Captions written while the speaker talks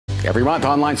Every month,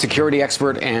 online security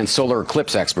expert and solar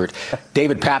eclipse expert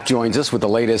David Papp joins us with the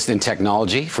latest in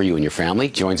technology for you and your family.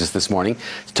 Joins us this morning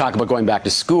to talk about going back to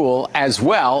school as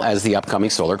well as the upcoming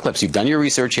solar eclipse. You've done your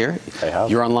research here. I have.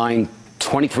 You're online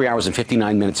 23 hours and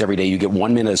 59 minutes every day. You get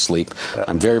 1 minute of sleep.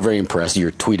 I'm very, very impressed.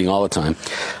 You're tweeting all the time.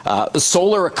 The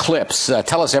solar eclipse,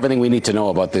 tell us everything we need to know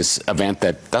about this event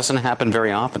that doesn't happen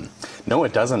very often. No,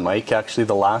 it doesn't, Mike. Actually,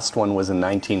 the last one was in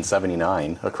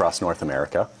 1979 across North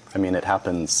America. I mean, it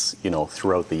happens,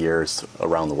 throughout the years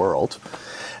around the world.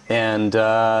 And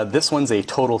this one's a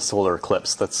total solar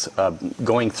eclipse that's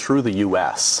going through the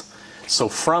U.S. So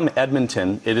from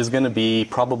Edmonton, it is going to be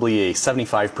probably a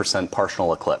 75%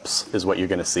 partial eclipse is what you're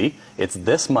going to see. It's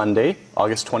this Monday,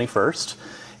 August 21st,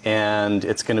 and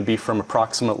it's going to be from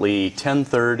approximately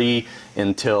 10:30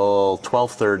 until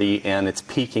 12:30, and it's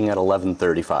peaking at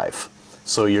 11:35.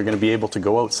 So you're going to be able to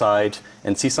go outside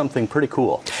and see something pretty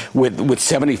cool. With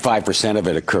 75% of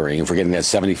it occurring, if we're getting that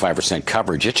 75%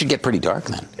 coverage, it should get pretty dark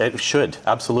then. It should,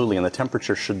 absolutely, and the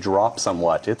temperature should drop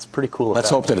somewhat. It's pretty cool. Let's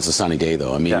hope that it's a sunny day,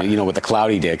 though. I mean, with the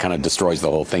cloudy day, it kind of destroys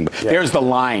the whole thing. But there's the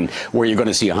line where you're going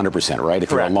to see 100%, right? If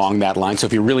you're along that line. So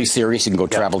if you're really serious, you can go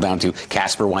travel down to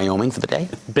Casper, Wyoming for the day.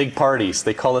 Big parties.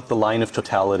 They call it the line of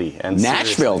totality. And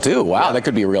Nashville, too. Wow, that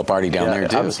could be a real party down there,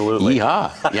 too. Absolutely.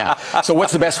 Yeehaw. Yeah. So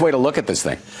what's the best way to look at this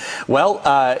thing? Well,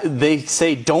 they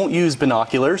say don't use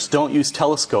binoculars, don't use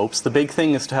telescopes. The big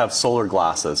thing is to have solar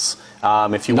glasses.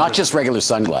 If you not just regular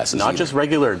sunglasses. Not just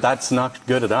regular. That's not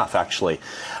good enough, actually.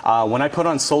 When I put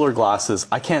on solar glasses,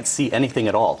 I can't see anything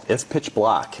at all. It's pitch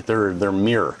black. They're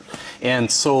mirror.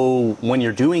 And so when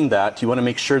you're doing that, you want to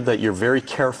make sure that you're very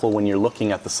careful when you're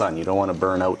looking at the sun. You don't want to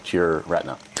burn out your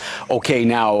retina. Okay,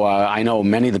 now, I know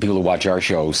many of the people who watch our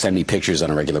show send me pictures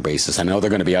on a regular basis. I know they're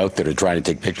going to be out there to try to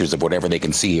take pictures of whatever they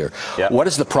can see here. What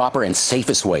is the proper and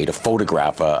safest way to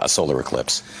photograph a solar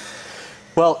eclipse?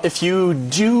 Well, if you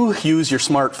do use your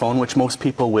smartphone, which most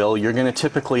people will, you're going to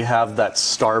typically have that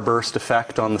starburst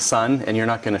effect on the sun, and you're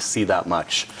not going to see that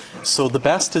much. So the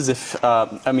best is if,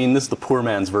 I mean, this is the poor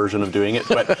man's version of doing it,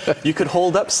 but you could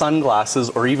hold up sunglasses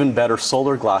or even better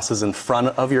solar glasses in front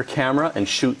of your camera and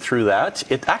shoot through that.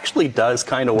 It actually does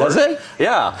kind of work. Does it?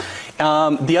 Yeah.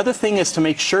 The other thing is to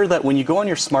make sure that when you go on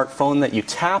your smartphone that you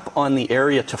tap on the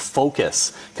area to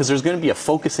focus, because there's going to be a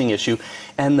focusing issue.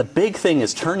 And the big thing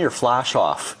is turn your flash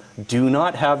off. Do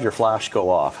not have your flash go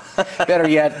off. Better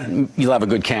yet, you'll have a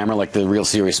good camera like the real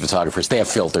serious photographers. They have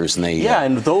filters and they... Yeah,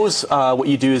 and those, what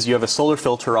you do is you have a solar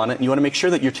filter on it, and you want to make sure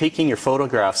that you're taking your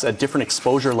photographs at different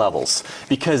exposure levels,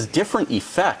 because different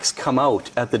effects come out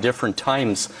at the different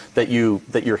times that you're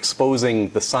exposing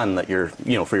the sun that you're,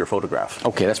 for your photograph.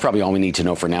 Okay, that's probably all we need to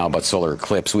know for now about solar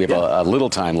eclipse. We have a little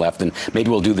time left, and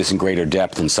maybe we'll do this in greater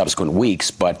depth in subsequent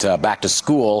weeks, but back to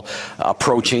school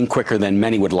approaching quicker than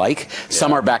many would like.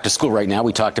 Some are back to school right now.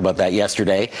 We talked about that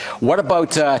yesterday. What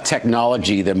about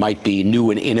technology that might be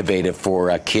new and innovative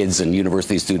for kids and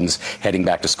university students heading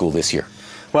back to school this year?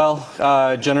 Well,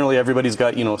 generally everybody's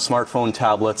got, smartphone,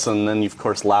 tablets, and then, of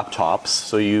course, laptops.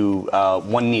 So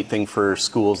one neat thing for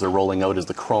schools they're rolling out is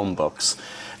the Chromebooks.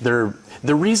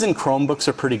 The reason Chromebooks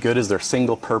are pretty good is they're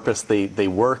single purpose. They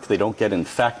work. They don't get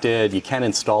infected. You can't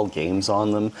install games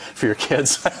on them for your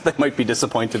kids. They might be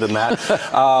disappointed in that.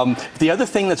 The other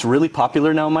thing that's really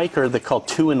popular now, Mike, are they're called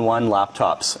 2-in-1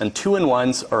 laptops. And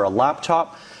 2-in-1s are a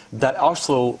laptop that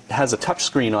also has a touch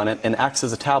screen on it and acts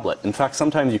as a tablet. In fact,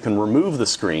 sometimes you can remove the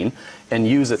screen and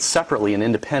use it separately and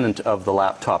independent of the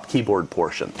laptop keyboard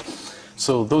portion.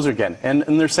 So those are, again, and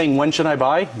they're saying, when should I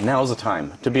buy? Now's the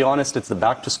time. To be honest, it's the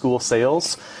back-to-school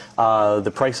sales.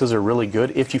 The prices are really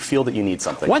good if you feel that you need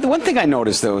something. One thing I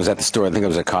noticed, though, was at the store, I think I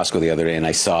was at Costco the other day, and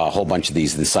I saw a whole bunch of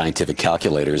these scientific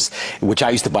calculators, which I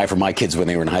used to buy for my kids when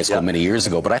they were in high school many years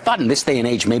ago. But I thought in this day and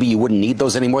age, maybe you wouldn't need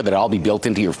those anymore, that all be built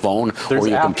into your phone or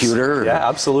your computer. Yeah,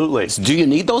 absolutely. Do you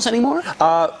need those anymore?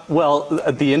 Well,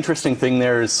 the interesting thing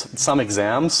there is some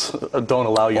exams don't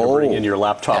allow you to bring in your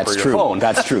laptop or your phone.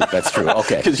 That's true. That's true.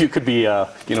 Okay. Because you could be,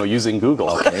 using Google.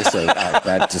 Okay,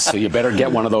 so you better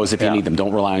get one of those if you need them.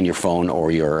 Don't rely on your phone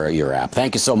or your app.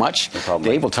 Thank you so much,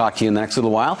 Dave. We'll talk to you in the next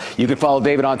little while. You can follow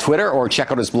David on Twitter or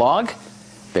check out his blog.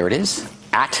 There it is,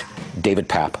 @David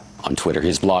Papp on Twitter.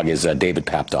 His blog is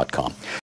davidpapp.com.